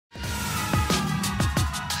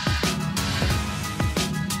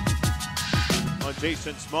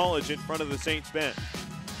Jason Smallage in front of the Saints bench.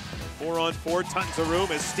 4-on-4, tons of room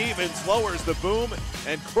as Stevens lowers the boom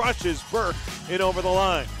and crushes Burke in over the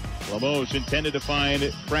line. Limoges intended to find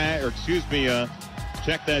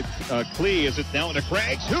check that Klee as it's down to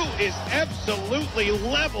Craggs, who is absolutely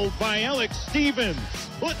leveled by Alex Stevens.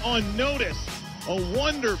 Put on notice. A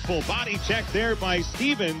wonderful body check there by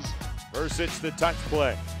Stevens. Versus the touch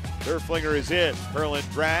play. Derflinger is in.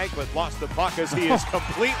 Perlin drag, but lost the puck as he is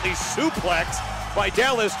completely suplexed by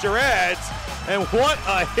Dallas Gerards. And what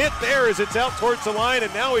a hit there as it's out towards the line.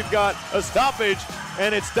 And now we've got a stoppage,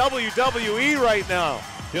 and it's WWE right now.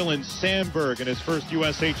 Dylan Sandberg in his first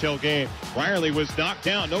USHL game. Riley was knocked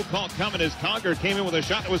down. No call coming as Conger came in with a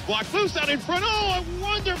shot that was blocked loose out in front. Oh, a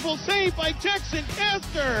wonderful save by Jackson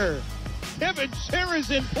Castor. Kevin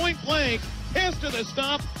Cherizin in point blank. Castor the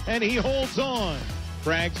stop, and he holds on.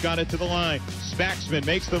 Craggs got it to the line. Spaxman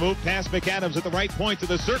makes the move past McAdams at the right point to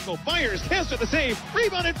the circle. Fires. Castor the save.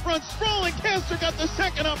 Rebound in front. Sprawling. Castor got the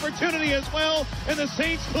second opportunity as well, and the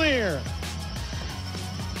Saints clear.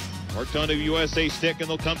 Worked onto USA stick, and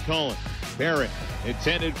they'll come calling. Barrett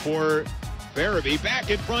intended for Farabee. Back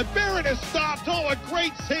in front. Barrett is stopped. Oh, a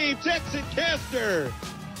great save. Jackson Castor.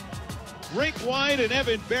 Rink wide, and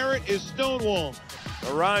Evan Barrett is stonewalled.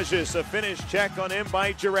 Mirages, a finish check on him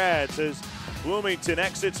by Gerards as Bloomington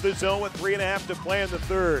exits the zone with 3.5 to play in the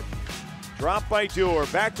third. Drop by Dewar.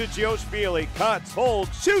 Back to Giospili. Cuts,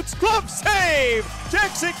 holds, shoots, glove save!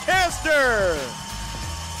 Jackson Castor!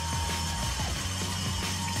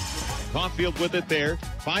 Caulfield with it there.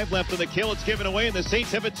 5 left on the kill. It's given away, and the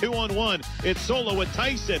Saints have a 2-on-1. It's Solo with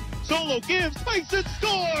Tyson. Solo gives. Tyson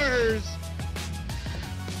scores!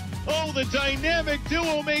 Oh, the dynamic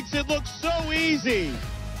duo makes it look so easy.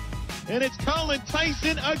 And it's Colin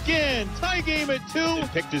Tyson again. Tie game at 2.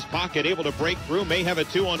 Picked his pocket, able to break through. May have a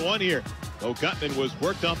 2-on-1 here. Though Gutman was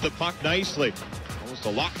worked off the puck nicely. Almost a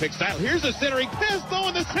lockpick style. Here's a centering pass, though,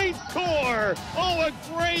 and the Saints score. Oh, a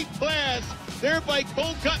great pass there by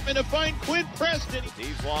Cole Gutman to find Quinn Preston.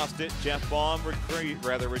 He's lost it. Jeff Baum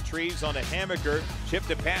retrieves on a Hammaker.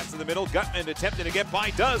 Chipped a pass in the middle. Gutman attempting to get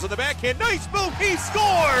by. Does on the backhand. Nice move. He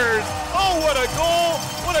scores. Oh, what a goal.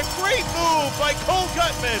 What a great move by Cole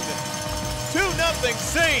Gutman. 2-0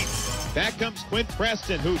 Saints. Back comes Quinn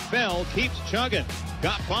Preston, who fell, keeps chugging.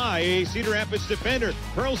 Got by a Cedar Rapids defender.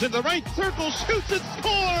 Curls in the right circle, shoots and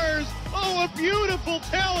scores. Oh, a beautiful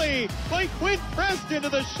tally by Quinn Preston to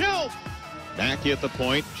the shelf. Mackey at the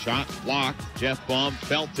point, shot blocked. Jeff Baum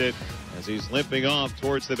felt it as he's limping off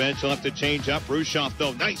towards the bench. He'll have to change up. Rushoff,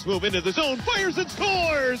 though, nice move into the zone, fires and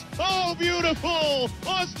scores. Oh, beautiful.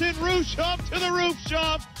 Austin Rushoff to the roof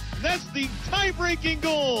shop. That's the tie-breaking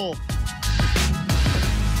goal.